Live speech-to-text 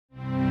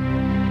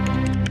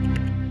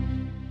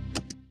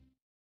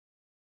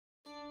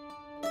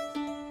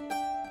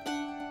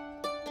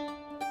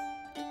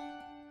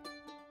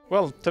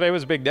Well, today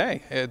was a big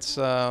day. It's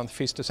the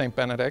Feast of St.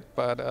 Benedict,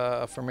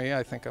 but for me,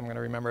 I think I'm going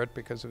to remember it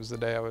because it was the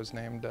day I was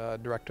named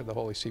Director of the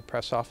Holy See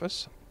Press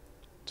Office.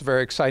 It's a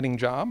very exciting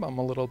job. I'm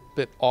a little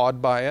bit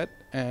awed by it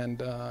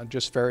and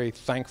just very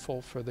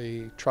thankful for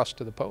the trust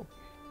of the Pope.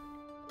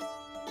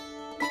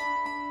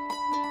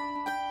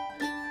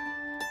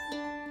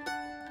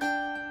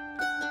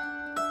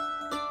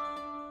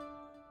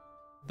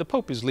 The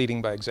Pope is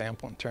leading by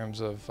example in terms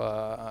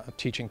of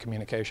teaching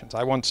communications.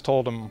 I once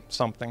told him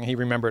something, he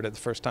remembered it the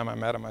first time I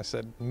met him. I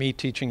said, me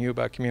teaching you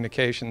about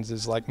communications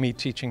is like me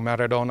teaching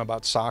Maradona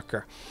about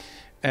soccer.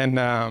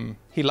 And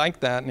he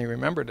liked that and he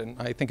remembered it.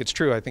 And I think it's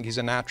true. I think he's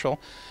a natural.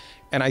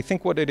 And I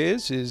think what it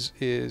is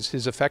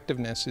his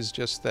effectiveness is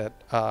just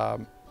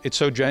that it's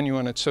so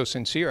genuine, it's so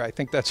sincere. I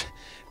think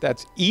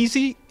that's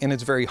easy and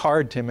it's very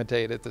hard to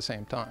imitate at the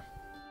same time.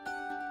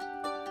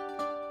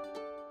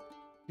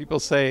 People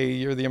say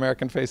you're the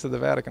American face of the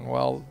Vatican.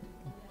 Well,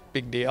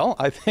 big deal.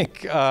 I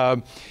think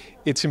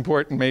it's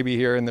important maybe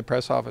here in the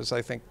press office.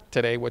 I think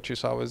today what you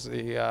saw was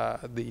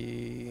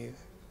the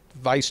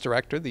vice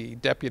director, the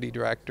deputy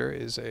director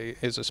is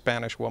a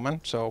Spanish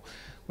woman. So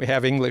we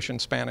have English and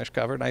Spanish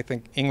covered. I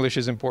think English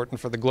is important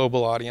for the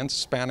global audience.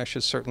 Spanish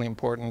is certainly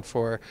important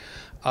for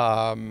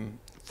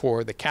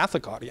the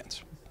Catholic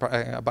audience.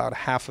 About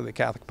half of the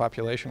Catholic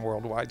population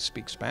worldwide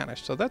speaks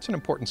Spanish. So that's an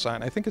important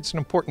sign. I think it's an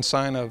important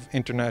sign of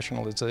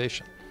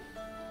internationalization.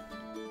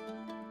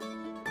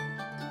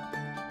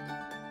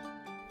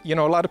 You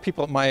know, a lot of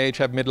people at my age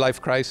have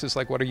midlife crisis,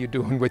 like what are you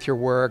doing with your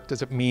work?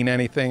 Does it mean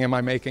anything? Am I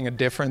making a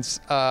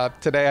difference?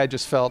 Today I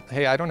just felt,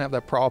 hey, I don't have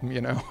that problem,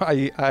 you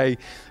know.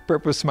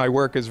 Purpose of my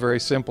work is very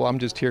simple. I'm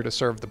just here to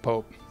serve the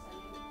Pope.